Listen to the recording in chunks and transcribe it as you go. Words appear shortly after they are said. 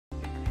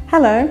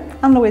Hello,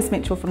 I'm Louise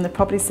Mitchell from The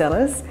Property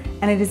Sellers,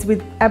 and it is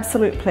with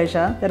absolute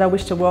pleasure that I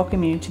wish to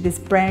welcome you to this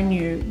brand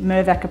new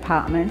Mirvac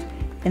apartment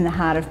in the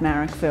heart of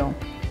Marrickville.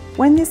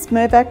 When this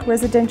Mirvac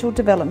residential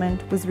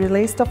development was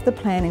released off the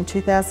plan in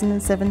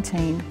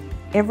 2017,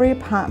 every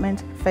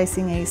apartment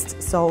facing east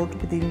sold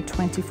within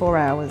 24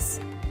 hours.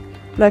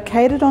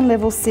 Located on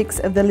level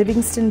 6 of the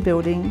Livingstone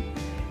building,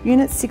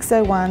 Unit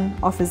 601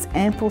 offers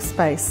ample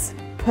space,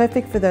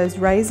 perfect for those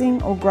raising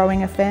or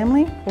growing a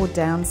family or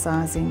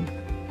downsizing.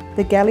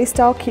 The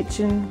galley-style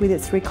kitchen with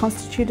its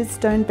reconstituted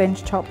stone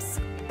bench tops,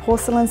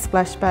 porcelain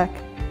splashback,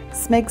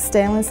 Smeg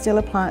stainless steel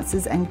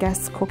appliances and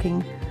gas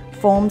cooking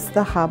forms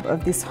the hub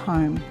of this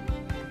home.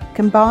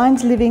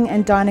 Combined living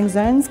and dining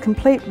zones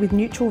complete with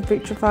neutral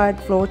vitrified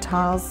floor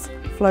tiles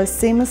flow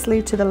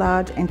seamlessly to the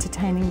large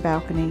entertaining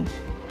balcony.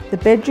 The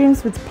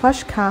bedrooms with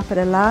plush carpet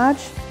are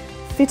large,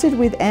 fitted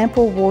with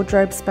ample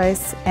wardrobe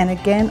space and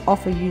again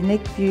offer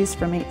unique views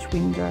from each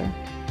window.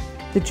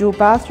 The dual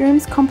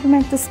bathrooms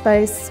complement the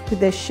space with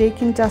their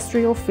chic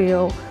industrial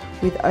feel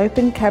with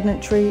open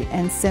cabinetry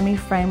and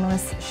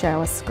semi-frameless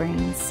shower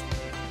screens.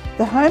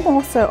 The home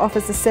also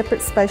offers a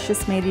separate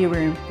spacious media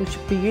room which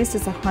will be used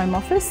as a home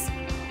office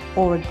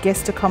or a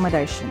guest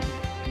accommodation.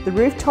 The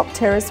rooftop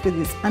terrace with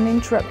its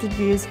uninterrupted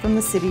views from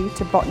the city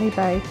to Botany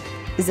Bay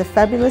is a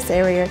fabulous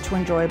area to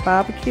enjoy a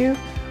barbecue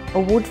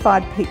or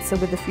wood-fired pizza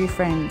with a few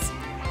friends.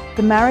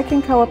 The Marrick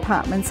 & Co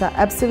apartments are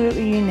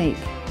absolutely unique.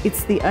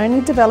 It's the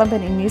only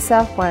development in New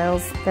South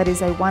Wales that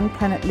is a one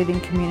planet living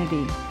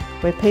community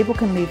where people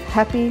can live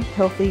happy,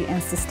 healthy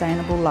and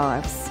sustainable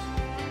lives.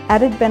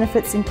 Added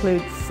benefits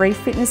include free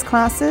fitness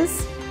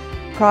classes,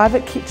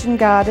 private kitchen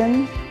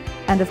garden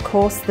and of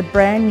course the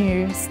brand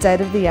new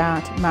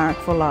state-of-the-art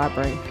Marrickville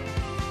Library.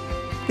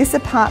 This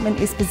apartment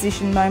is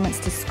positioned moments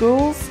to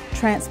schools,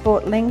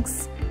 transport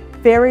links,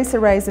 various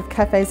arrays of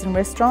cafes and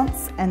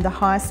restaurants and the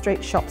high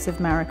street shops of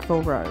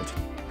Marrickville Road.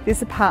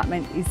 This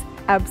apartment is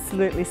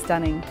absolutely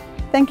stunning.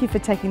 Thank you for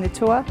taking the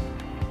tour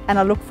and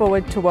I look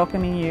forward to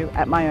welcoming you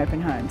at my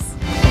open homes.